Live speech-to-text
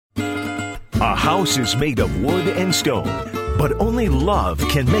A house is made of wood and stone, but only love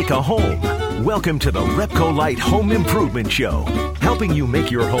can make a home. Welcome to the Repcolite Home Improvement Show, helping you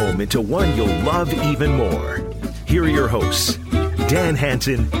make your home into one you'll love even more. Here are your hosts, Dan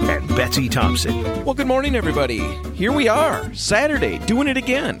Hansen and Betsy Thompson. Well, good morning, everybody. Here we are, Saturday, doing it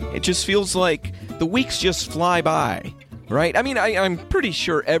again. It just feels like the weeks just fly by, right? I mean, I'm pretty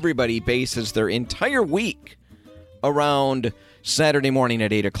sure everybody bases their entire week around Saturday morning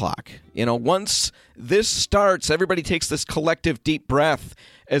at 8 o'clock. You know, once this starts, everybody takes this collective deep breath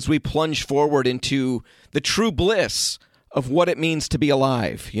as we plunge forward into the true bliss of what it means to be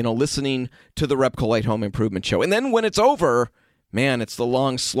alive, you know, listening to the Repcolite Home Improvement Show. And then when it's over, man, it's the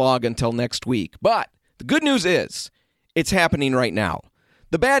long slog until next week. But the good news is it's happening right now.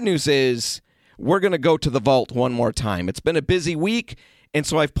 The bad news is we're going to go to the vault one more time. It's been a busy week, and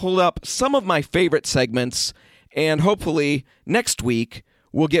so I've pulled up some of my favorite segments, and hopefully next week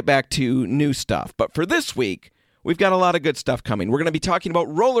we'll get back to new stuff. But for this week, we've got a lot of good stuff coming. We're going to be talking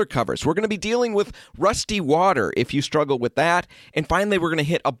about roller covers. We're going to be dealing with rusty water if you struggle with that. And finally, we're going to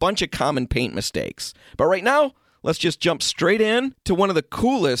hit a bunch of common paint mistakes. But right now, let's just jump straight in to one of the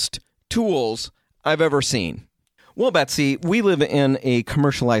coolest tools I've ever seen. Well, Betsy, we live in a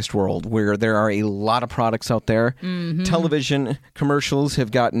commercialized world where there are a lot of products out there. Mm-hmm. Television commercials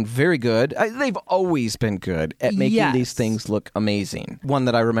have gotten very good. They've always been good at making these things look amazing. One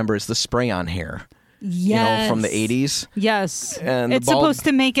that I remember is the spray-on hair. Yes. You know, from the 80s. Yes. And it's supposed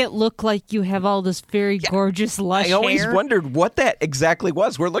to make it look like you have all this very gorgeous, lush hair. I always wondered what that exactly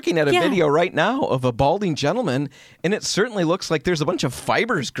was. We're looking at a video right now of a balding gentleman, and it certainly looks like there's a bunch of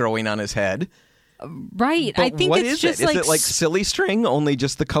fibers growing on his head. Right. But I think what it's is just it? like... Is it like silly string, only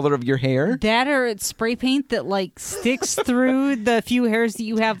just the color of your hair? That, or it's spray paint that like sticks through the few hairs that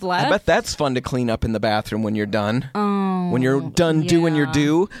you have left. I bet that's fun to clean up in the bathroom when you're done. When you're done doing your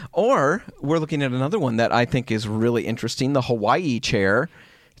do. Or we're looking at another one that I think is really interesting, the Hawaii chair.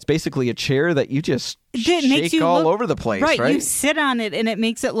 It's basically a chair that you just shake all over the place, right? You sit on it, and it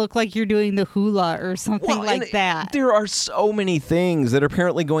makes it look like you're doing the hula or something like that. There are so many things that are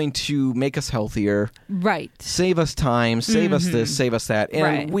apparently going to make us healthier. Right. Save us time, save us this, save us that.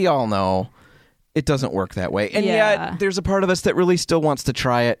 And we all know it doesn't work that way. And yet, there's a part of us that really still wants to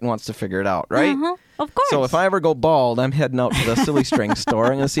try it and wants to figure it out, right? Uh-huh. Of course. So if I ever go bald, I'm heading out to the silly string store.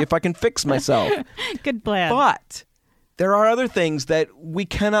 I'm going to see if I can fix myself. Good plan. But there are other things that we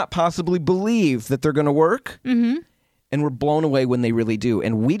cannot possibly believe that they're going to work. Mm-hmm. And we're blown away when they really do.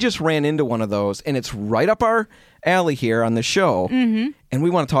 And we just ran into one of those, and it's right up our alley here on the show. Mm-hmm. And we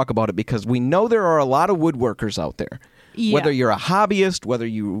want to talk about it because we know there are a lot of woodworkers out there. Yeah. Whether you're a hobbyist, whether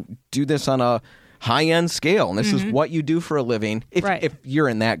you do this on a high-end scale, and this is what you do for a living. If you're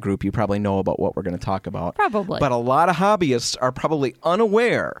in that group, you probably know about what we're going to talk about. Probably. But a lot of hobbyists are probably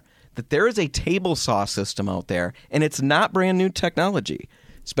unaware that there is a table saw system out there, and it's not brand new technology.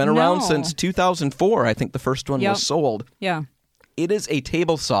 It's been around since 2004. I think the first one was sold. Yeah. It is a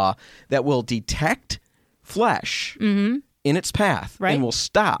table saw that will detect flesh in its path and will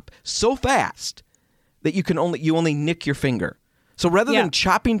stop so fast that you only nick your finger. So rather than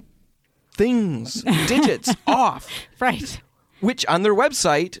chopping digits off. Right. Which on their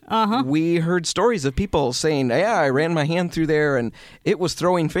website, we heard stories of people saying, I ran my hand through there and it was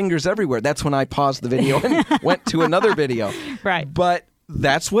throwing fingers everywhere. That's when I paused the video and went to another video. Right. But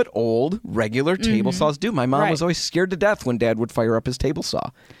that's what old, regular table saws do. My mom was always scared to death when Dad would fire up his table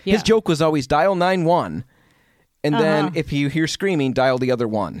saw. Yeah. His joke was always dial 911. And then if you hear screaming, dial the other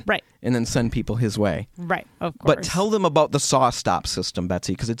one. Right. And then send people his way. Right, of course. But tell them about the saw stop system,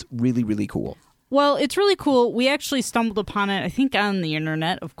 Betsy, because it's really, really cool. Well, it's really cool. We actually stumbled upon it, I think, on the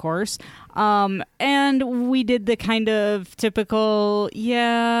internet, of course. And we did the kind of typical,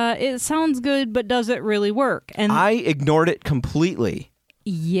 it sounds good, but does it really work? And I ignored it completely.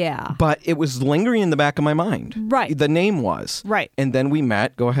 Yeah. But it was lingering in the back of my mind. Right. The name was. Right. And then we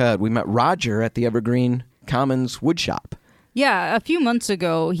met Roger at the Evergreen Commons Wood Shop. Yeah, a few months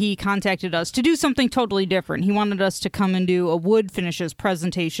ago, he contacted us to do something totally different. He wanted us to come and do a wood finishes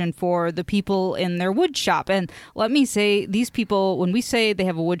presentation for the people in their wood shop. And let me say, these people, when we say they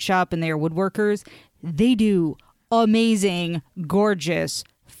have a wood shop and they are woodworkers, they do amazing, gorgeous,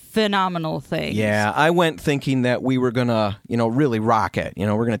 phenomenal things. Yeah, I went thinking that we were going to, really rock it. We're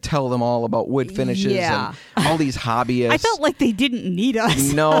going to tell them all about wood finishes and all these hobbyists. I felt like they didn't need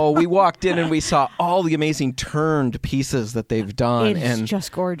us. No, we walked in and we saw all the amazing turned pieces that they've done. It's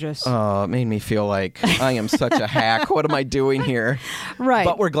just gorgeous. It made me feel like I am such a hack. What am I doing here? Right.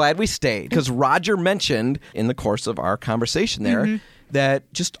 But we're glad we stayed because Roger mentioned in the course of our conversation there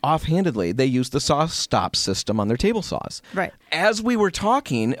that just offhandedly they use the saw stop system on their table saws. Right. As we were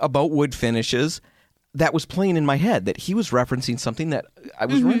talking about wood finishes, that was playing in my head that he was referencing something that I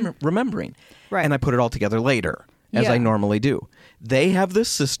was remembering. Right. And I put it all together later, as I normally do. They have this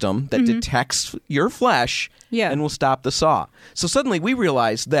system that detects your flesh and will stop the saw. So suddenly we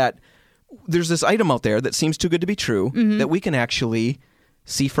realized that there's this item out there that seems too good to be true that we can actually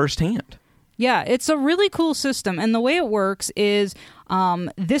see firsthand. Yeah, it's a really cool system. And the way it works is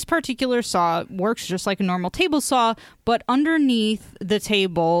this particular saw works just like a normal table saw, but underneath the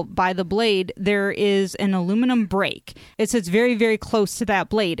table by the blade, there is an aluminum brake. It sits very, very close to that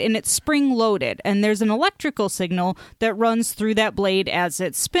blade, and it's spring-loaded. And there's an electrical signal that runs through that blade as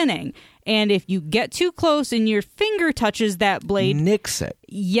it's spinning. And if you get too close and your finger touches that blade, Nicks it.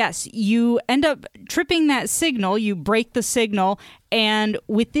 yes, you end up tripping that signal. You break the signal, and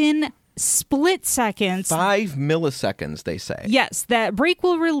within split seconds, 5 milliseconds, they say. yes, that brake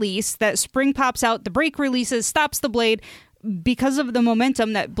will release, that spring pops out, the brake releases, stops the blade. Because of the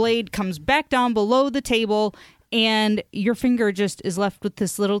momentum, that blade comes back down below the table, and your finger just is left with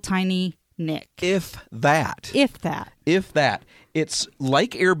this little tiny nick. If that. If that. If that. It's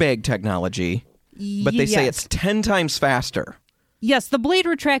like airbag technology, but they say it's 10 times faster. Yes, the blade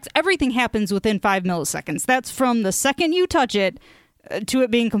retracts. Everything happens within 5 milliseconds. That's from the second you touch it to it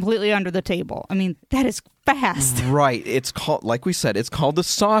being completely under the table. I mean, that is fast. Right. It's called, like we said, it's called the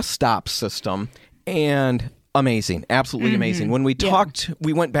saw stop system, and amazing. Absolutely amazing. When we talked,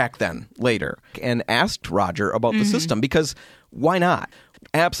 we went back then later and asked Roger about the system, because why not?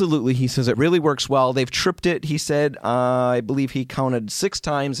 Absolutely. He says it really works well. They've tripped it, he said, I believe he counted 6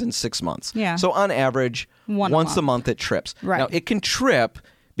 times in 6 months. Yeah. So on average, once a month it trips. Right. Now, it can trip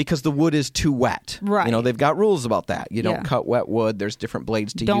because the wood is too wet. Right. You know, they've got rules about that. You don't cut wet wood. There's different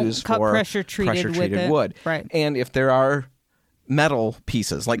blades to Don't use cut for pressure-treated wood. Right. And if there are metal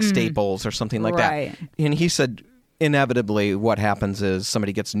pieces like staples or something like Right. that. And he said inevitably what happens is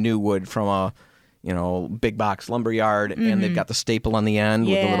somebody gets new wood from a big box lumber yard, and they've got the staple on the end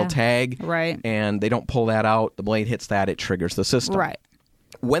with the little tag. Right. And they don't pull that out. The blade hits that. It triggers the system. Right.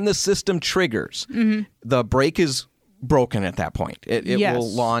 When the system triggers, the brake is broken at that point. It Yes. will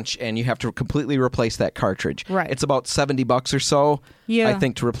launch, and you have to completely replace that cartridge. Right. It's about $70 or so, I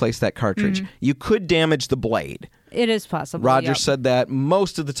think, to replace that cartridge. You could damage the blade. It is possible. Roger said that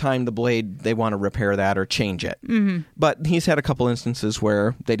most of the time the blade, they want to repair that or change it. But he's had a couple instances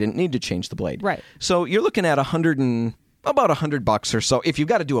where they didn't need to change the blade. Right. So you're looking at about $100 or so. If you've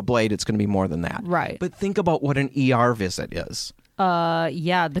got to do a blade, it's going to be more than that. Right. But think about what an ER visit is.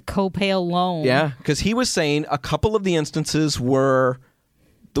 The copay alone. Yeah, because he was saying a couple of the instances were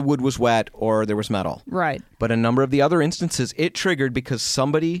the wood was wet or there was metal. Right. But a number of the other instances, it triggered because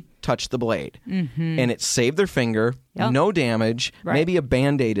somebody touched the blade. And it saved their finger, no damage, maybe a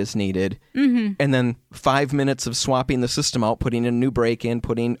Band-Aid is needed, and then 5 minutes of swapping the system out, putting a new brake in,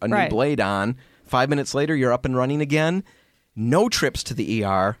 putting a new blade on. 5 minutes later, you're up and running again. No trips to the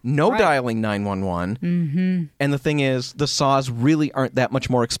ER, no dialing 911. And the thing is, the saws really aren't that much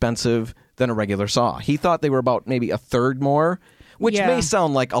more expensive than a regular saw. He thought they were about maybe a third more, which may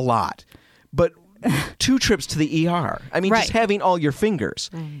sound like a lot, but 2 trips to the ER. I mean, just having all your fingers.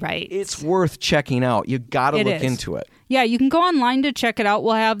 Right. It's worth checking out. You got to look into it. Yeah, you can go online to check it out.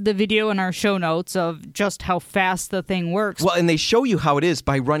 We'll have the video in our show notes of just how fast the thing works. Well, and they show you how it is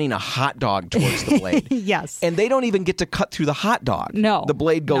by running a hot dog towards the blade. Yes. And they don't even get to cut through the hot dog. No. The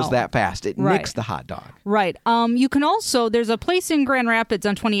blade goes No. that fast. It nicks the hot dog. Right. You can also, there's a place in Grand Rapids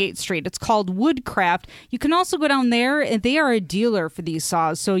on 28th Street. It's called Woodcraft. You can also go down there, and they are a dealer for these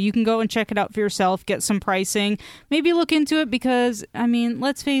saws. So you can go and check it out for yourself, get some pricing, maybe look into it because, I mean,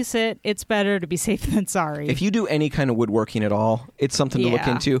 let's face it, it's better to be safe than sorry. If you do any kind of woodworking at all, it's something to look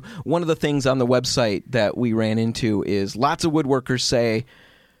into. One of the things on the website that we ran into is lots of woodworkers say,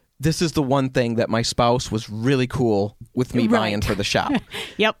 this is the one thing that my spouse was really cool with me buying for the shop.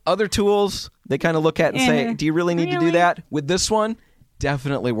 Yep. Other tools, they kind of look at and say, do you really need to do that? With this one,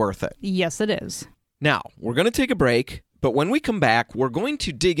 definitely worth it. Yes, it is. Now, we're going to take a break, but when we come back, we're going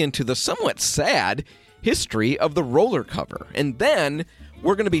to dig into the somewhat sad history of the roller cover. And then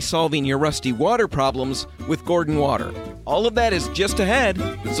we're going to be solving your rusty water problems with Gordon Water. All of that is just ahead,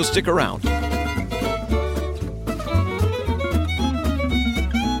 so stick around.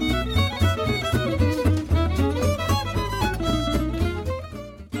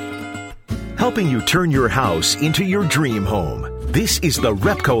 Helping you turn your house into your dream home. This is the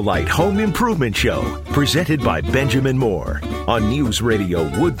Repcolite Home Improvement Show, presented by Benjamin Moore on News Radio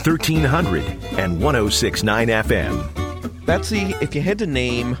Wood 1300 and 106.9 FM. Betsy, if you had to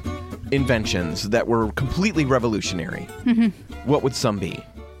name inventions that were completely revolutionary, What would some be?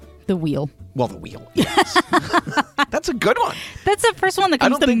 The wheel. Well, the wheel. Yes. That's a good one. That's the first one that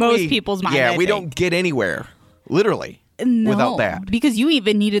comes to most people's mind. Yeah, I we think. don't get anywhere, literally, without that. Because you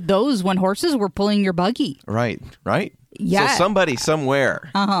even needed those when horses were pulling your buggy. Right. Yeah. So somebody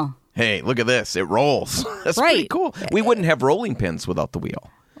somewhere. Hey, look at this. It rolls. That's pretty cool. We wouldn't have rolling pins without the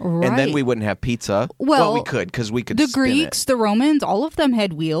wheel. Right. And then we wouldn't have pizza. Well, we could because we could The spin Greeks, it. the Romans, all of them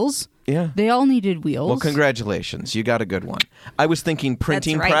had wheels. Yeah. They all needed wheels. Well, congratulations. You got a good one. I was thinking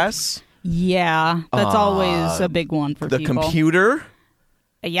printing That's right. press. Yeah, that's always a big one for The people. computer.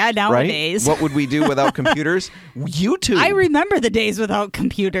 Yeah, Right? nowadays. What would we do without computers? YouTube. I remember the days without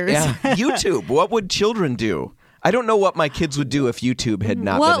computers. Yeah. YouTube. What would children do? I don't know what my kids would do if YouTube had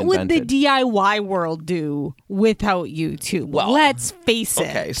not What been would invented. the DIY world do without YouTube? Well, let's face it.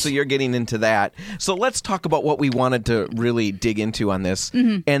 Okay, so you're getting into that. So let's talk about what we wanted to really dig into on this.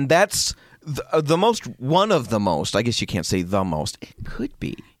 Mm-hmm. And that's one of the most, I guess you can't say the most, it could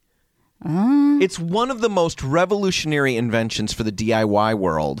be. It's one of the most revolutionary inventions for the DIY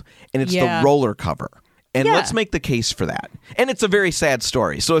world, and it's the roller cover. And let's make the case for that. And it's a very sad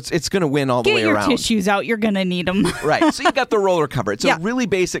story, so it's going to win all the way around. Get your tissues out. You're going to need them. Right. So you got the roller cover. It's a really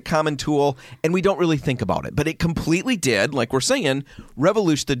basic common tool, and we don't really think about it. But it completely did, like we're saying,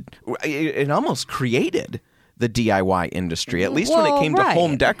 it almost created the DIY industry, at least when it came to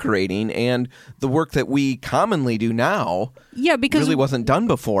home decorating, and the work that we commonly do now because really wasn't done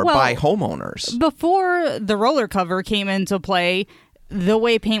before by homeowners. Before the roller cover came into play, the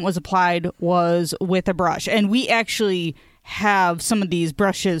way paint was applied was with a brush. And we actually have some of these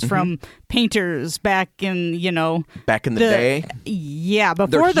brushes from painters back in, back in the day. Yeah,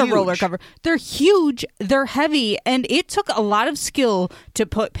 before the roller cover. They're huge, they're heavy, and it took a lot of skill to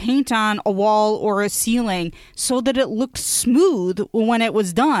put paint on a wall or a ceiling so that it looked smooth when it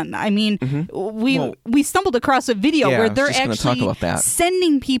was done. I mean, we stumbled across a video where they're actually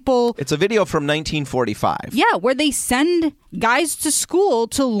sending people. It's a video from 1945. Yeah, where they send guys to school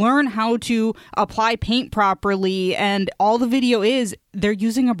to learn how to apply paint properly, and all the video is they're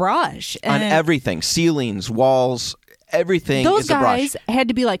using a brush. On everything, ceilings, walls, everything those is a brush. Those guys had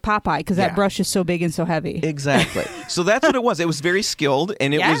to be like Popeye because that brush is so big and so heavy. Exactly. So that's what it was. It was very skilled,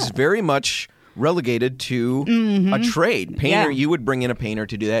 and it was very much relegated to a trade. Painter, you would bring in a painter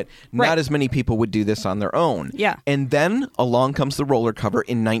to do that. Not as many people would do this on their own. Yeah. And then along comes the roller cover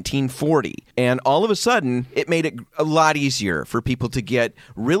in 1940. And all of a sudden, it made it a lot easier for people to get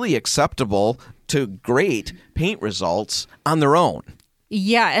really acceptable to great paint results on their own.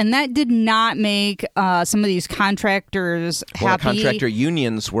 Yeah, and that did not make some of these contractors happy. Well, the contractor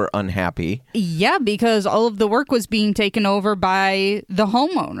unions were unhappy. Yeah, because all of the work was being taken over by the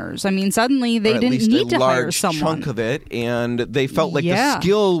homeowners. I mean, suddenly they didn't need to hire someone. A large chunk of it, and they felt like the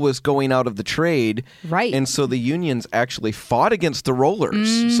skill was going out of the trade. Right. And so the unions actually fought against the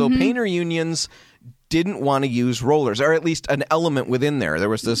rollers. So painter unions didn't want to use rollers, or at least an element within there. There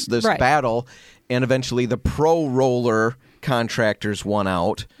was this battle, and eventually the pro roller contractors won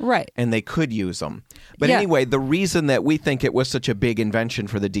out, and they could use them. But anyway, the reason that we think it was such a big invention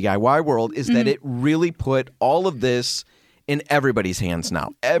for the DIY world is that it really put all of this in everybody's hands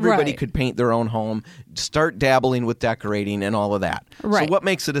now. Everybody could paint their own home, start dabbling with decorating and all of that. So what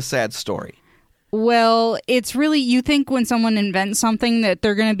makes it a sad story? Well, it's really, you think when someone invents something that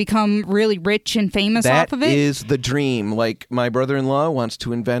they're going to become really rich and famous off of it? That is the dream. Like, my brother-in-law wants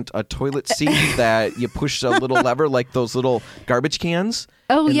to invent a toilet seat that you push a little lever, like those little garbage cans.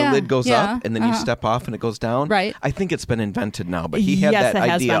 Oh, and yeah. the lid goes yeah. up, and then you step off, and it goes down. Right. I think it's been invented now, but he had that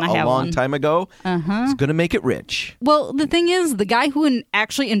idea a long time ago. It's going to make it rich. Well, the thing is, the guy who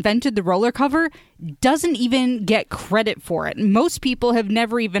actually invented the roller cover doesn't even get credit for it. Most people have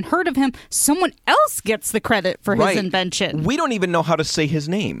never even heard of him. Someone else gets the credit for his invention. We don't even know how to say his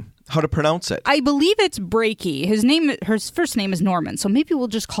name, how to pronounce it. I believe it's Brakey. His first name is Norman, so maybe we'll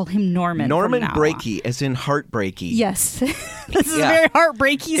just call him Norman. Norman Brakey, as in heartbreaky. Yes. This is a very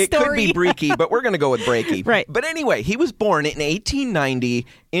heartbreaky story. It could be Breaky, but we're going to go with Brakey. Right. But anyway, he was born in 1890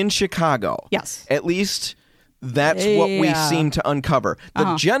 in Chicago. Yes. At least that's what we seem to uncover.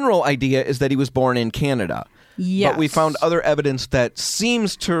 The general idea is that he was born in Canada. Yes. But we found other evidence that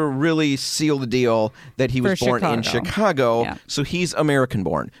seems to really seal the deal that he was born in Chicago. Yeah. So he's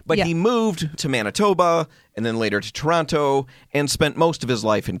American-born. But he moved to Manitoba and then later to Toronto and spent most of his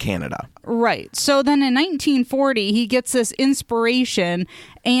life in Canada. Right. So then in 1940, he gets this inspiration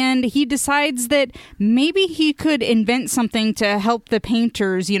and he decides that maybe he could invent something to help the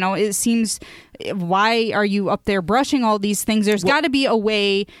painters. You know, it seems, why are you up there brushing all these things? There's got to be a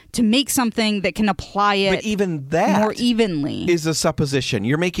way to make something that can apply it but even that more evenly. Is a supposition.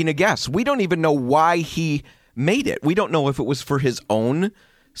 You're making a guess. We don't even know why he made it. We don't know if it was for his own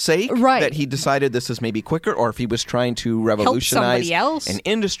sake that he decided this is maybe quicker, or if he was trying to revolutionize an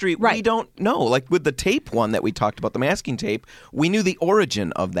industry. We don't know. Like with the tape one that we talked about, the masking tape, we knew the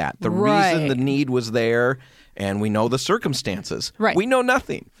origin of that. The reason the need was there, and we know the circumstances. We know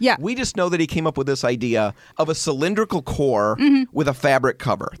nothing. We just know that he came up with this idea of a cylindrical core with a fabric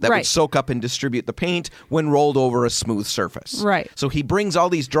cover that would soak up and distribute the paint when rolled over a smooth surface. So he brings all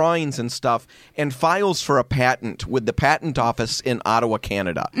these drawings and stuff and files for a patent with the patent office in Ottawa,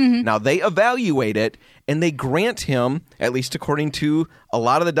 Canada. Now they evaluate it and they grant him, at least according to a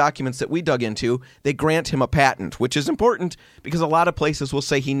lot of the documents that we dug into, they grant him a patent, which is important because a lot of places will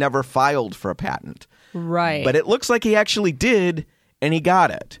say he never filed for a patent. But it looks like he actually did, and he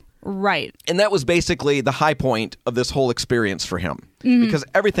got it. And that was basically the high point of this whole experience for him, because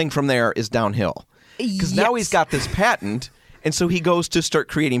everything from there is downhill. Because now he's got this patent, and so he goes to start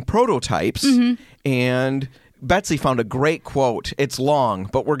creating prototypes, and Betsy found a great quote. It's long,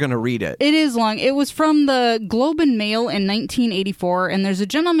 but we're going to read it. It is long. It was from the Globe and Mail in 1984, and there's a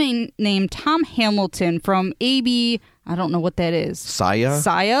gentleman named Tom Hamilton from AB... I don't know what that is. Saya?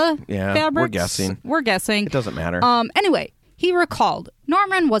 Yeah, Fabrics? We're guessing. It doesn't matter. Anyway, he recalled,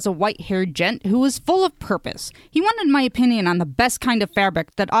 Norman was a white-haired gent who was full of purpose. He wanted my opinion on the best kind of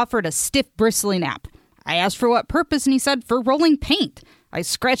fabric that offered a stiff, bristly nap. I asked for what purpose, and he said, for rolling paint. I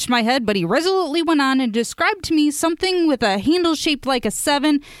scratched my head, but he resolutely went on and described to me something with a handle shaped like a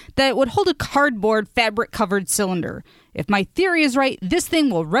 7 that would hold a cardboard fabric-covered cylinder. If my theory is right, this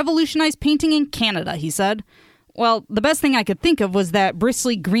thing will revolutionize painting in Canada, he said. Well, the best thing I could think of was that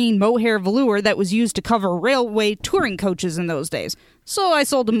bristly green mohair velour that was used to cover railway touring coaches in those days. So I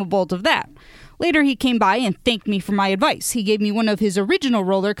sold him a bolt of that. Later, he came by and thanked me for my advice. He gave me one of his original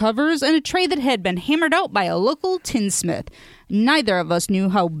roller covers and a tray that had been hammered out by a local tinsmith. Neither of us knew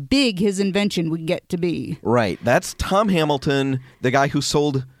how big his invention would get to be. That's Tom Hamilton, the guy who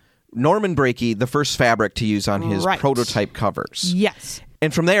sold Norman Brakey the first fabric to use on his prototype covers.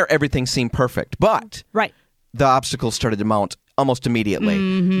 And from there, everything seemed perfect. But... the obstacles started to mount almost immediately.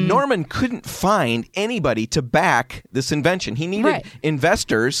 Norman couldn't find anybody to back this invention. He needed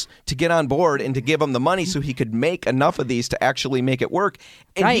investors to get on board and to give him the money so he could make enough of these to actually make it work.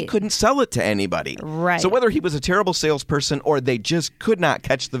 And he couldn't sell it to anybody. So whether he was a terrible salesperson or they just could not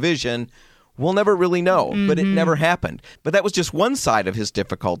catch the vision, we'll never really know, but it never happened. But that was just one side of his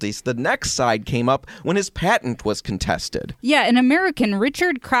difficulties. The next side came up when his patent was contested. An American,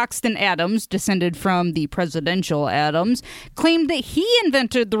 Richard Croxton Adams, descended from the presidential Adams, claimed that he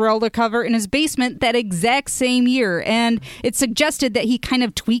invented the roller cover in his basement that exact same year. And it suggested that he kind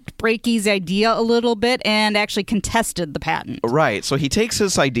of tweaked Brakey's idea a little bit and actually contested the patent. So he takes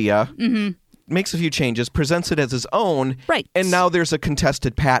his idea, makes a few changes, presents it as his own, and now there's a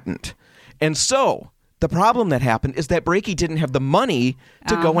contested patent. And so the problem that happened is that Brakey didn't have the money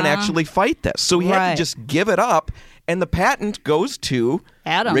to go and actually fight this. So he had to just give it up, and the patent goes to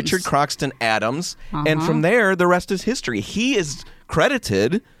Richard Croxton Adams. And from there, the rest is history. He is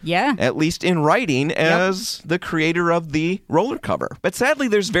credited, at least in writing, as the creator of the roller cover. But sadly,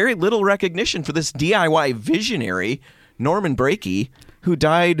 there's very little recognition for this DIY visionary, Norman Brakey, who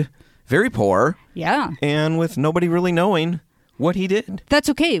died very poor and with nobody really knowing what he did. That's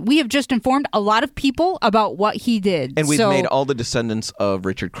okay. We have just informed a lot of people about what he did. And we've made all the descendants of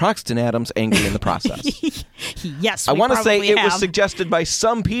Richard Croxton Adams angry in the process. I want to say it was suggested by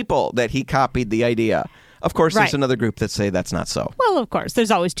some people that he copied the idea. Of course, there's another group that say that's not so. Well, of course.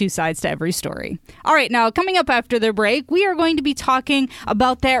 There's always two sides to every story. All right, now, coming up after the break, we are going to be talking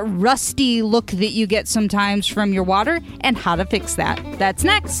about that rusty look that you get sometimes from your water and how to fix that. That's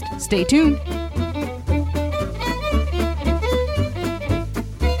next. Stay tuned.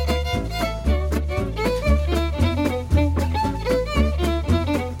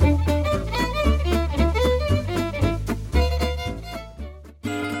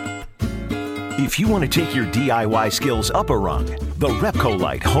 If you want to take your DIY skills up a rung, the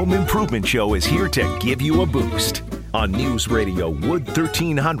Repcolite Home Improvement Show is here to give you a boost on News Radio Wood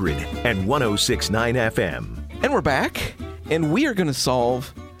 1300 and 106.9 FM. And we're back, and we are going to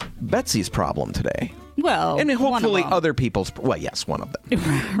solve Betsy's problem today. Well, and hopefully other people's. Well, yes, one of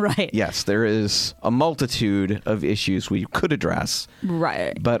them. Yes, there is a multitude of issues we could address.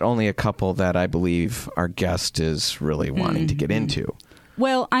 But only a couple that I believe our guest is really wanting to get into.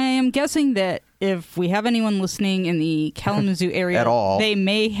 Well, I am guessing that if we have anyone listening in the Kalamazoo area at all, they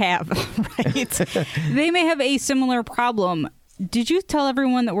may have they may have a similar problem. Did you tell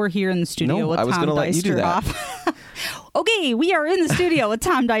everyone that we're here in the studio? No, I was going to let you do that. Okay, we are in the studio with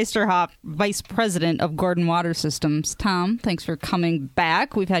Tom Deisterhoff, Vice President of Gordon Water Systems. Tom, thanks for coming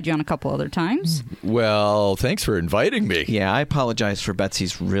back. We've had you on a couple other times. Well, thanks for inviting me. Yeah, I apologize for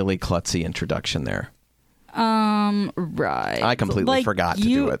Betsy's really klutzy introduction there. Right. I completely forgot to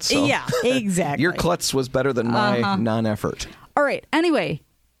do it. So. Yeah, exactly. Your klutz was better than my non-effort. All right. Anyway,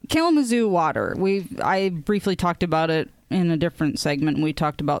 Kalamazoo water. I briefly talked about it in a different segment. We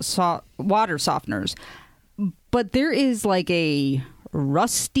talked about water softeners. But there is like a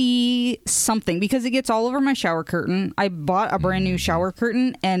rusty something because it gets all over my shower curtain. I bought a brand new shower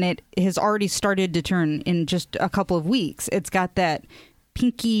curtain and it has already started to turn in just a couple of weeks. It's got that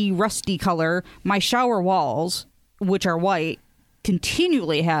pinky rusty color. My shower walls, which are white,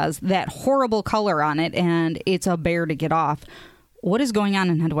 continually has that horrible color on it, and it's a bear to get off. What is going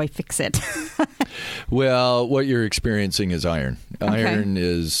on and how do I fix it? Well, what you're experiencing is iron. Okay. Iron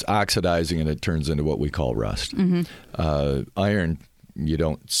is oxidizing and it turns into what we call rust. Iron you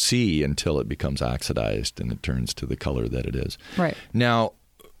don't see until it becomes oxidized and it turns to the color that it is. Right. Now,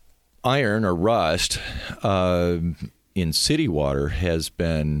 iron or rust in city water has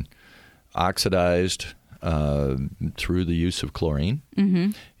been oxidized through the use of chlorine.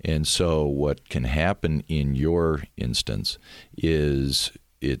 Mm-hmm. And so what can happen in your instance is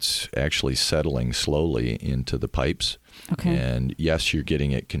it's actually settling slowly into the pipes. Okay. And yes, you're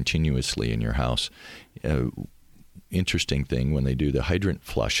getting it continuously in your house. Interesting thing, when they do the hydrant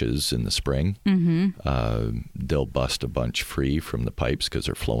flushes in the spring, they'll bust a bunch free from the pipes because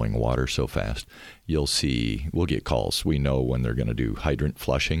they're flowing water so fast. We'll get calls. We know when they're going to do hydrant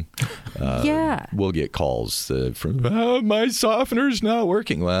flushing. Yeah. We'll get calls from, my softener's not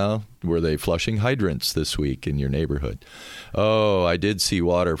working. Well, were they flushing hydrants this week in your neighborhood? Oh, I did see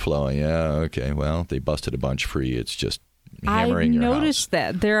water flowing. Yeah, okay. Well, they busted a bunch free. It's just hammering your house. I've noticed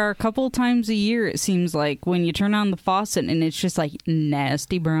that there are a couple times a year, it seems like, when you turn on the faucet and it's just like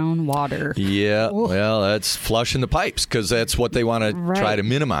nasty brown water. Yeah, well, that's flushing the pipes because that's what they want to try to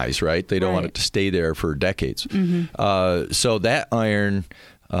minimize, right? They don't want it to stay there for decades. So that iron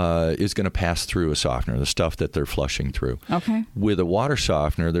is going to pass through a softener, the stuff that they're flushing through. Okay. With a water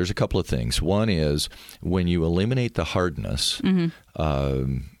softener, there's a couple of things. One is when you eliminate the hardness,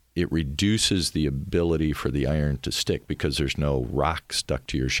 it reduces the ability for the iron to stick because there's no rock stuck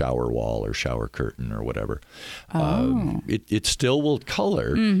to your shower wall or shower curtain or whatever. It still will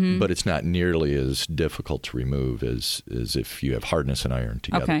color, but it's not nearly as difficult to remove as if you have hardness and iron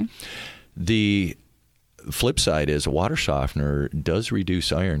together. Okay. The flip side is a water softener does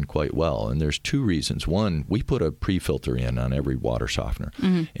reduce iron quite well, and there's two reasons. One, we put a pre-filter in on every water softener,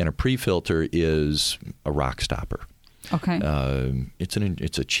 and a pre-filter is a rock stopper. Okay.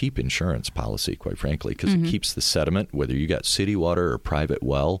 It's a cheap insurance policy, quite frankly, because it keeps the sediment, whether you got city water or private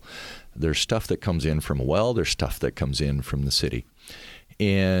well. There's stuff that comes in from a well. There's stuff that comes in from the city.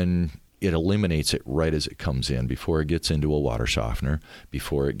 And it eliminates it right as it comes in, before it gets into a water softener,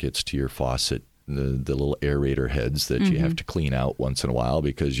 before it gets to your faucet, the little aerator heads that you have to clean out once in a while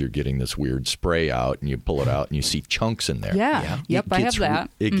because you're getting this weird spray out, and you pull it out and you see chunks in there. Yeah. Yep, I have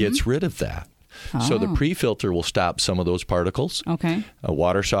that. It gets rid of that. So the pre-filter will stop some of those particles. Okay. A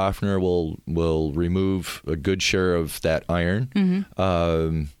water softener will remove a good share of that iron.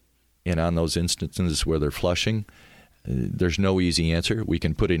 And on those instances where they're flushing, there's no easy answer. We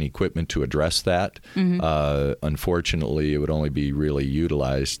can put in equipment to address that. Unfortunately, it would only be really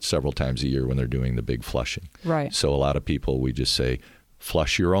utilized several times a year when they're doing the big flushing. Right. So a lot of people, we just say,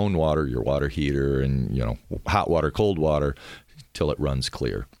 flush your own water, your water heater, and hot water, cold water, till it runs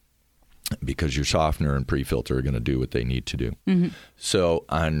clear, because your softener and pre-filter are going to do what they need to do. So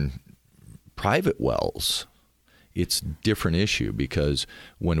on private wells, it's a different issue, because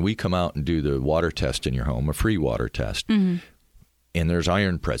when we come out and do the water test in your home, a free water test, and there's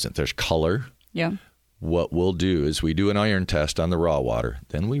iron present, there's color. Yeah. What we'll do is we do an iron test on the raw water,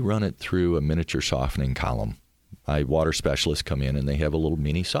 then we run it through a miniature softening column. My water specialists come in and they have a little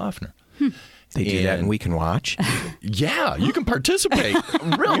mini softener. They do that and we can watch? Yeah, you can participate.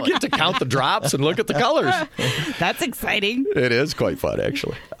 Really? You get to count the drops and look at the colors. That's exciting. It is quite fun,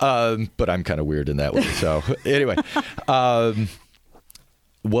 actually. But I'm kind of weird in that way. So anyway,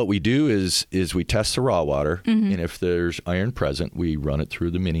 what we do is we test the raw water, and if there's iron present, we run it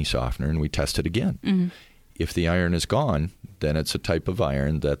through the mini softener and we test it again. If the iron is gone, then it's a type of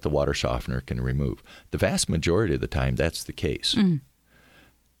iron that the water softener can remove. The vast majority of the time, that's the case.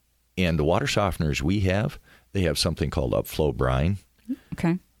 And the water softeners we have, they have something called upflow brine.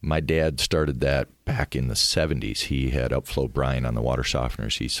 Okay. My dad started that back in the 70s. He had upflow brine on the water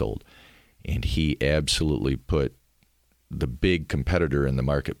softeners he sold. And he absolutely put the big competitor in the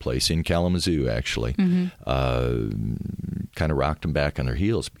marketplace in Kalamazoo, actually, kind of rocked them back on their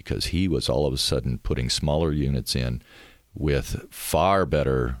heels because he was all of a sudden putting smaller units in with far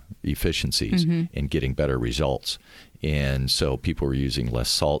better efficiencies and getting better results. And so people were using less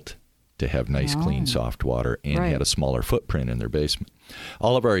salt to have nice, clean, soft water and had a smaller footprint in their basement.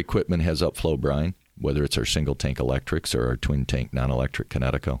 All of our equipment has upflow brine, whether it's our single tank electrics or our twin tank non-electric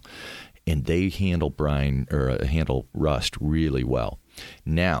Kinetico. And they handle brine or handle rust really well.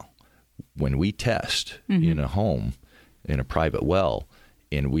 Now, when we test in a home, in a private well,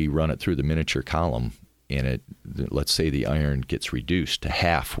 and we run it through the miniature column, and let's say the iron gets reduced to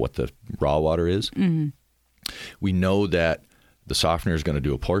half what the raw water is, we know that the softener is going to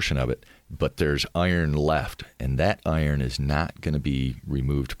do a portion of it, but there's iron left, and that iron is not going to be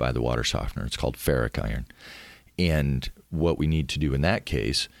removed by the water softener. It's called ferric iron. And what we need to do in that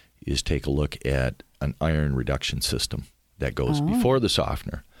case is take a look at an iron reduction system that goes before the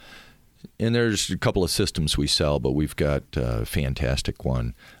softener. And there's a couple of systems we sell, but we've got a fantastic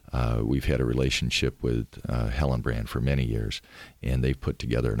one. We've had a relationship with Hellenbrand for many years, and they've put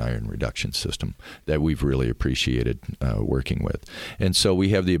together an iron reduction system that we've really appreciated working with. And so we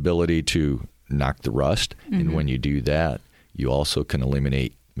have the ability to knock the rust, and when you do that, you also can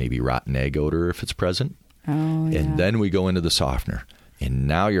eliminate maybe rotten egg odor if it's present. And then we go into the softener. And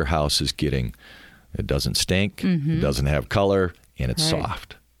now your house is getting, it doesn't stink, it doesn't have color, and it's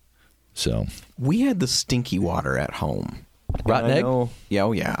soft. So we had the stinky water at home. Rotten egg?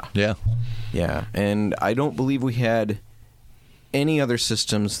 Yeah. And I don't believe we had any other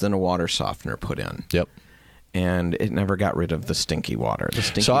systems than a water softener put in. Yep. And it never got rid of the stinky water. The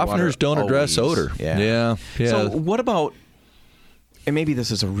stinky Softeners don't address odor. Yeah. So what about, and maybe this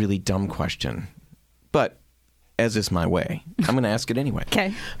is a really dumb question, but as is my way, I'm going to ask it anyway.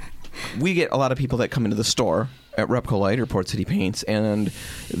 Okay. We get a lot of people that come into the store at Repco Light or Port City Paints, and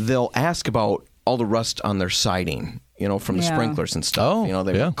they'll ask about all the rust on their siding, from the sprinklers and stuff.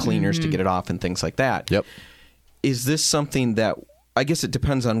 They're cleaners to get it off and things like that. Yep. Is this something that, I guess it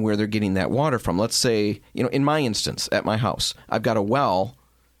depends on where they're getting that water from. Let's say, in my instance, at my house, I've got a well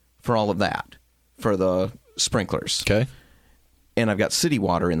for all of that, for the sprinklers. Okay. And I've got city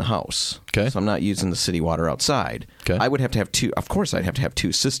water in the house. Okay. So I'm not using the city water outside. Okay. I would have to have two. Of course, I'd have to have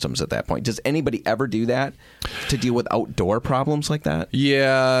two systems at that point. Does anybody ever do that to deal with outdoor problems like that?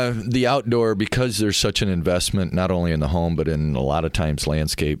 Yeah, the outdoor, because there's such an investment, not only in the home, but in a lot of times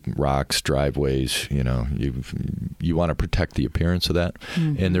landscape, rocks, driveways, you want to protect the appearance of that.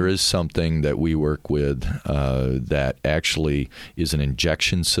 And there is something that we work with that actually is an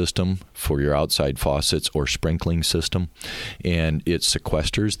injection system for your outside faucets or sprinkling system. And it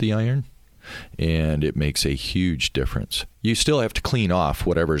sequesters the iron, and it makes a huge difference. You still have to clean off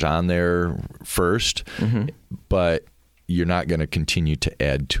whatever's on there first, but you're not going to continue to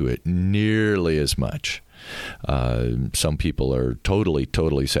add to it nearly as much. Some people are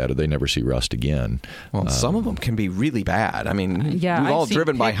totally sad. They never see rust again. Well, some of them can be really bad. I mean, we've all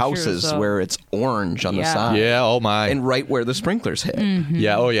driven by houses where it's orange on the side. Yeah, oh my. And right where the sprinklers hit.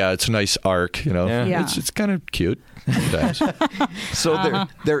 Yeah, oh yeah, it's a nice arc, It's kind of cute. So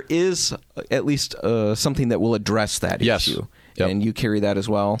there is at least something that will address that issue. Yep. And you carry that as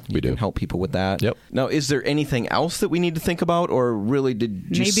well? We do. You can help people with that? Yep. Now, is there anything else that we need to think about, or really did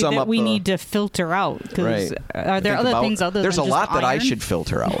you sum up? Maybe that we need to filter out. Right. Are there other things other there's than a lot just that I iron? should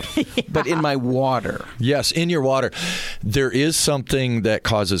filter out. But in my water. Yes, in your water. There is something that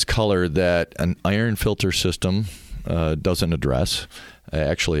causes color that an iron filter system doesn't address.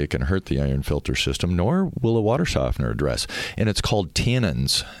 Actually, it can hurt the iron filter system, nor will a water softener address. And it's called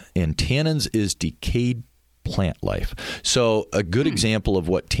tannins. And tannins is decayed plant life. So a good example of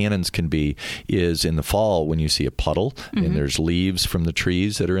what tannins can be is in the fall when you see a puddle and there's leaves from the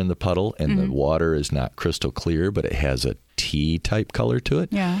trees that are in the puddle and the water is not crystal clear, but it has a tea type color to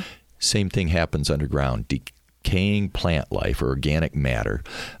it. Yeah. Same thing happens underground. Decaying plant life or organic matter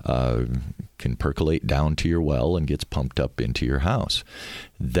can percolate down to your well and gets pumped up into your house.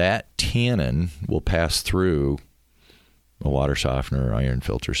 That tannin will pass through a water softener, iron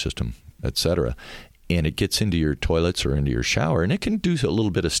filter system, etc., and it gets into your toilets or into your shower, and it can do a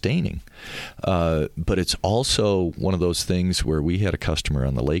little bit of staining. But it's also one of those things where we had a customer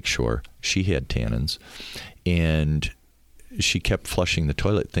on the lakeshore. She had tannins, and she kept flushing the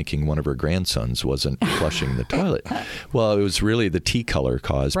toilet thinking one of her grandsons wasn't flushing the toilet. Well, it was really the tea color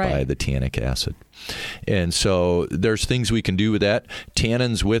caused by the tannic acid. And so there's things we can do with that.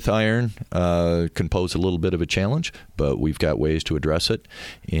 Tannins with iron can pose a little bit of a challenge, but we've got ways to address it.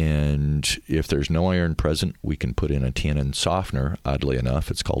 And if there's no iron present, we can put in a tannin softener. Oddly enough,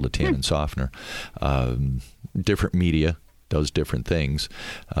 it's called a tannin softener. Different media does different things,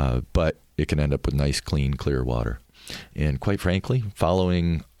 but it can end up with nice, clean, clear water. And quite frankly,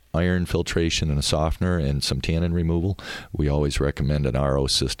 following iron filtration and a softener and some tannin removal, we always recommend an RO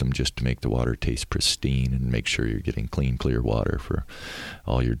system just to make the water taste pristine and make sure you're getting clean, clear water for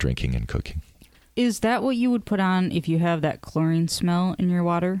all your drinking and cooking. Is that what you would put on if you have that chlorine smell in your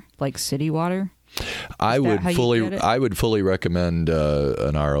water, like city water? I would fully recommend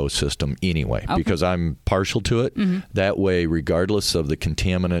an RO system anyway, because I'm partial to it. That way, regardless of the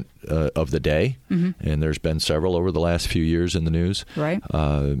contaminant of the day, and there's been several over the last few years in the news,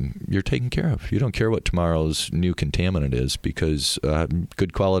 you're taken care of. You don't care what tomorrow's new contaminant is, because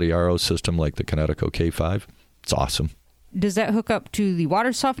good quality RO system like the Kinetico K5, it's awesome. Does that hook up to the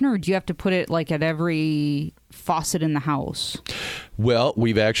water softener, or do you have to put it like at every faucet in the house? Well,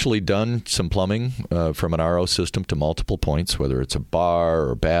 we've actually done some plumbing from an RO system to multiple points, whether it's a bar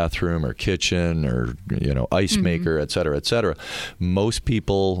or bathroom or kitchen or ice maker, et cetera, et cetera. Most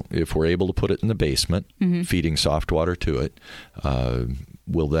people, if we're able to put it in the basement, feeding soft water to it,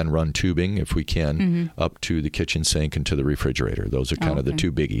 we'll then run tubing, if we can, up to the kitchen sink and to the refrigerator. Those are kind of the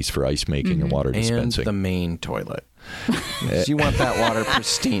two biggies for ice making and water dispensing. And the main toilet. You want that water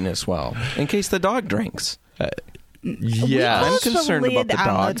pristine as well, in case the dog drinks. Yeah, I'm concerned about the dog.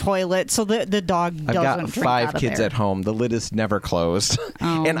 On the toilet, so the dog doesn't drink out of there. I've got 5 kids at home. The lid is never closed,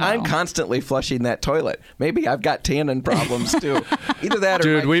 I'm constantly flushing that toilet. Maybe I've got tannin problems too. Either that, or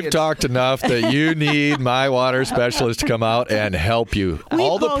dude, we've talked enough that you need my water specialist to come out and help you.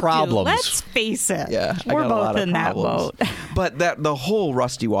 All the problems. Let's face it. Yeah, we're both in that boat. But the whole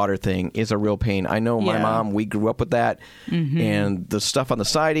rusty water thing is a real pain. I know my mom. We grew up with that, and the stuff on the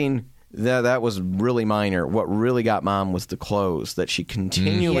siding. That was really minor. What really got Mom was the clothes that she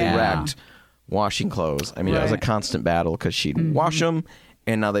continually wrecked washing clothes. I mean, it was a constant battle because she'd wash them,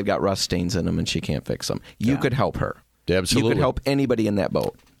 and now they've got rust stains in them, and she can't fix them. You could help her. Absolutely. You could help anybody in that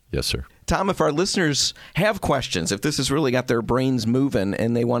boat. Yes, sir. Tom, if our listeners have questions, if this has really got their brains moving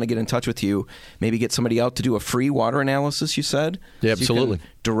and they want to get in touch with you, maybe get somebody out to do a free water analysis, you said? Yeah, absolutely. So you can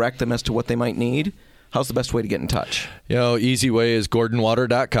direct them as to what they might need. How's the best way to get in touch? Easy way is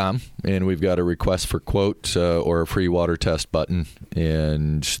gordonwater.com, and we've got a request for quote or a free water test button,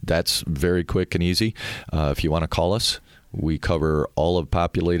 and that's very quick and easy. If you want to call us, we cover all of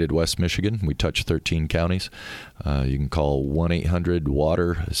populated West Michigan. We touch 13 counties. You can call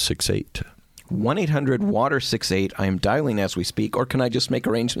 1-800-WATER-68. 1-800-WATER-68. I am dialing as we speak, or can I just make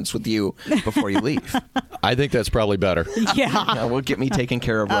arrangements with you before you leave? I think that's probably better. Yeah. Will get me taken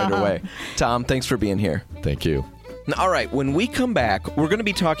care of right away. Tom, thanks for being here. Thank you. All right, when we come back, we're going to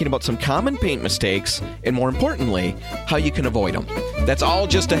be talking about some common paint mistakes, and more importantly, how you can avoid them. That's all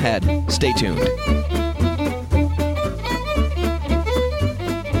just ahead. Stay tuned.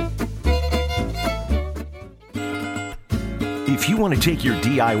 If you want to take your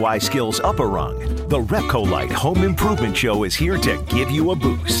DIY skills up a rung, the Repcolite Home Improvement Show is here to give you a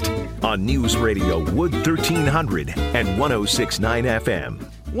boost on News Radio Wood 1300 and 106.9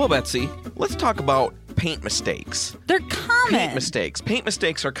 FM. Well, Betsy, let's talk about paint mistakes. They're common. Paint mistakes. Paint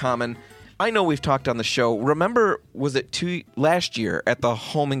mistakes are common. I know we've talked on the show. Remember, was it last year at the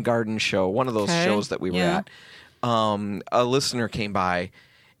Home and Garden Show, one of those shows that we were at, a listener came by,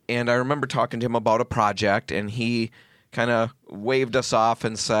 and I remember talking to him about a project, and he kind of waved us off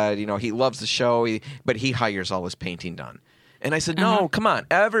and said, he loves the show, but he hires all his painting done. And I said, no, come on,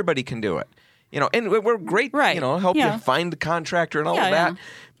 everybody can do it. And we're great, help you find the contractor and all of that.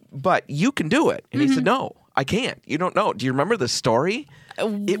 But you can do it. And he said, no, I can't. You don't know. Do you remember the story?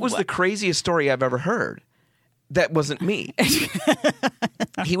 It was the craziest story I've ever heard. That wasn't me.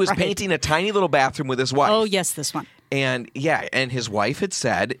 He was painting a tiny little bathroom with his wife. Oh, yes, this one. And his wife had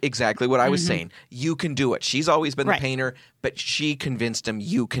said exactly what I was saying. You can do it. She's always been the painter, but she convinced him,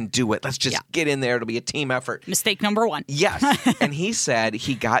 you can do it. Let's just get in there. It'll be a team effort. Mistake number 1. Yes. And he said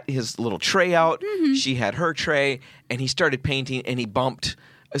he got his little tray out. She had her tray, and he started painting, and he bumped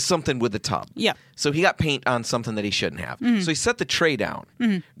something with the tub. Yeah. So he got paint on something that he shouldn't have. So he set the tray down,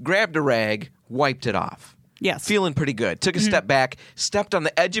 grabbed a rag, wiped it off. Yes. Feeling pretty good. Took a step back, stepped on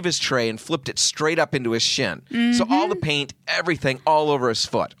the edge of his tray, and flipped it straight up into his shin. So all the paint, everything, all over his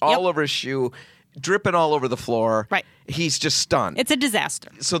foot, all over his shoe. dripping all over the floor. Right. He's just stunned. It's a disaster.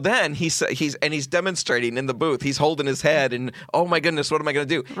 So then he's demonstrating in the booth. He's holding his head and, oh my goodness, what am I going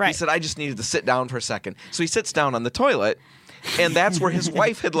to do? Right. He said, I just needed to sit down for a second. So he sits down on the toilet, and that's where his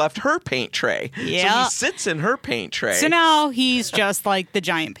wife had left her paint tray. Yeah. So he sits in her paint tray. So now he's just like the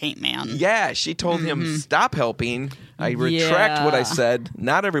giant paint man. Yeah, she told him, stop helping. I retract what I said.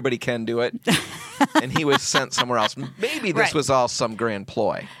 Not everybody can do it. And he was sent somewhere else. Maybe this Right. was all some grand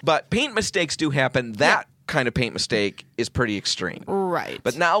ploy. But paint mistakes do happen. That kind of paint mistake is pretty extreme. Right.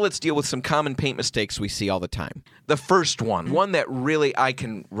 But now let's deal with some common paint mistakes we see all the time. The first one that really I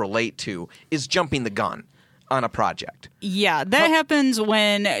can relate to, is jumping the gun on a project. Yeah, that happens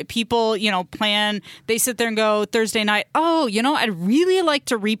when people, plan, they sit there and go Thursday night, I'd really like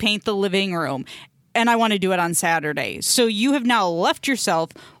to repaint the living room. And I want to do it on Saturday. So you have now left yourself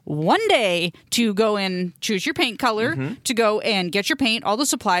one day to go and choose your paint color, to go and get your paint, all the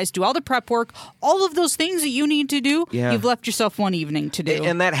supplies, do all the prep work, all of those things that you need to do. Yeah. You've left yourself one evening to do.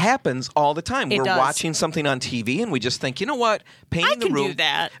 And that happens all the time. We're does. watching something on TV and we just think, you know what? Painting I the can room. do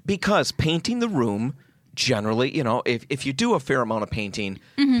that. Because painting the room, generally, if you do a fair amount of painting,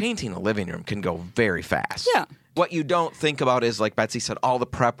 painting a living room can go very fast. Yeah. What you don't think about is, like Betsy said, all the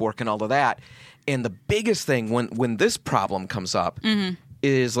prep work and all of that. And the biggest thing when this problem comes up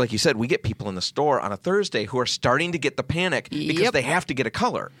is, like you said, we get people in the store on a Thursday who are starting to get the panic because Yep. they have to get a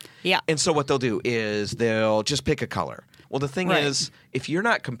color. Yeah. And so what they'll do is they'll just pick a color. Well, the thing Right. is, if you're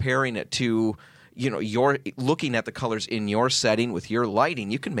not comparing it to, you're looking at the colors in your setting with your lighting,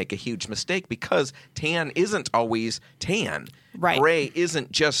 you can make a huge mistake because tan isn't always tan. Right. Gray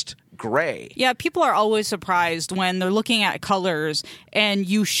isn't just gray. Yeah, people are always surprised when they're looking at colors and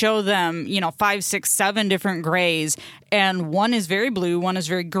you show them, 5, 6, 7 different grays, and one is very blue, one is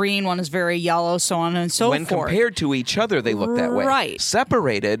very green, one is very yellow, so on and so When forth. compared to each other, they look that way. Right.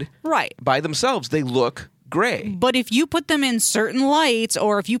 Separated Right. by themselves, they look gray. But if you put them in certain lights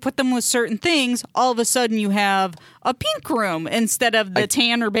or if you put them with certain things, all of a sudden you have a pink room instead of the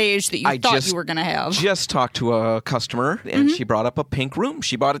tan or beige that you thought you were going to have. Just talked to a customer and she brought up a pink room.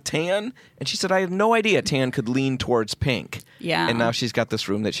 She bought a tan and she said, I had no idea tan could lean towards pink. Yeah. And now she's got this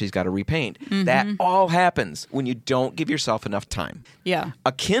room that she's got to repaint. That all happens when you don't give yourself enough time. Yeah.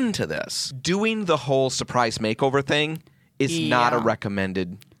 Akin to this, doing the whole surprise makeover thing is not a Yeah.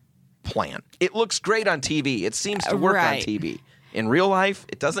 recommended plan. It looks great on TV. It seems to work Right. on TV. In real life,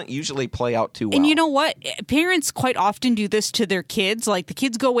 it doesn't usually play out too well. And you know what? Parents quite often do this to their kids. Like the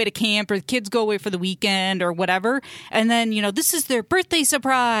kids go away to camp or the kids go away for the weekend or whatever. And then, this is their birthday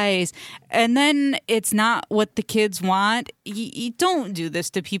surprise. And then it's not what the kids want. You don't do this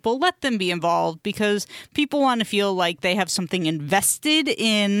to people. Let them be involved because people want to feel like they have something invested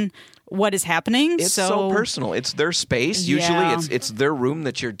in what is happening. It's so personal. It's their space. Usually Yeah. it's their room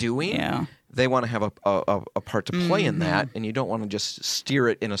that you're doing. Yeah. They want to have a part to play in that, and you don't want to just steer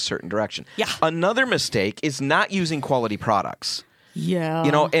it in a certain direction. Yeah. Another mistake is not using quality products. Yeah.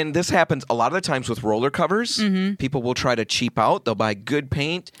 And this happens a lot of the times with roller covers. People will try to cheap out. They'll buy good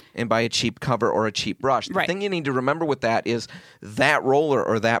paint and buy a cheap cover or a cheap brush. The Right. thing you need to remember with that is that roller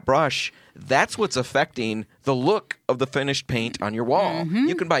or that brush, that's what's affecting the look of the finished paint on your wall.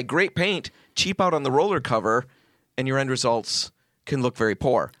 You can buy great paint, cheap out on the roller cover, and your end results can look very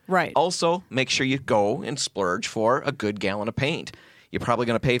poor. Right. Also, make sure you go and splurge for a good gallon of paint. You're probably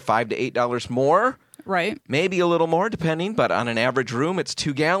going to pay $5 to $8 more. Right. Maybe a little more, depending, but on an average room, it's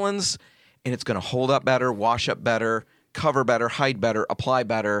 2 gallons, and it's going to hold up better, wash up better, cover better, hide better, apply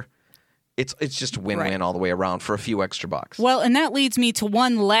better. It's just a win-win Right. all the way around for a few extra bucks. Well, and that leads me to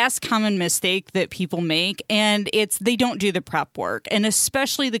one last common mistake that people make, and it's they don't do the prep work, and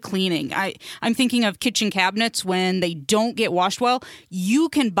especially the cleaning. I'm thinking of kitchen cabinets when they don't get washed well. You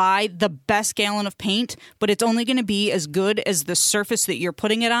can buy the best gallon of paint, but it's only going to be as good as the surface that you're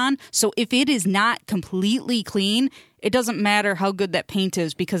putting it on. So if it is not completely clean, it doesn't matter how good that paint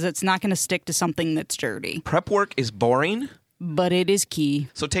is because it's not going to stick to something that's dirty. Prep work is boring, But it is key.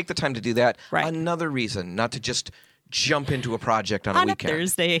 so take the time to do that. Right. Another reason not to just jump into a project on a On a weekend.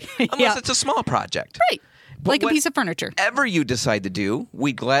 Thursday. Unless Yeah. it's a small project. Right. But Like a what- piece of furniture. Whatever you decide to do,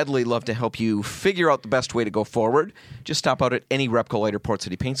 we gladly love to help you figure out the best way to go forward. Just stop out at any Repco Light or Port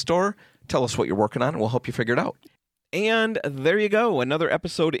City Paint store. Tell us what you're working on, and we'll help you figure it out. And there you go, another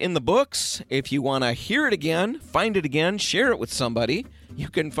episode in the books. If you want to hear it again, find it again, share it with somebody, you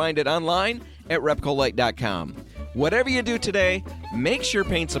can find it online at repcolite.com. Whatever you do today, make sure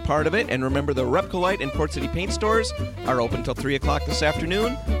paint's a part of it, and remember the Repco Light and Port City Paint stores are open till 3 o'clock this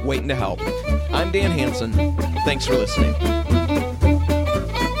afternoon, waiting to help. I'm Dan Hansen. Thanks for listening.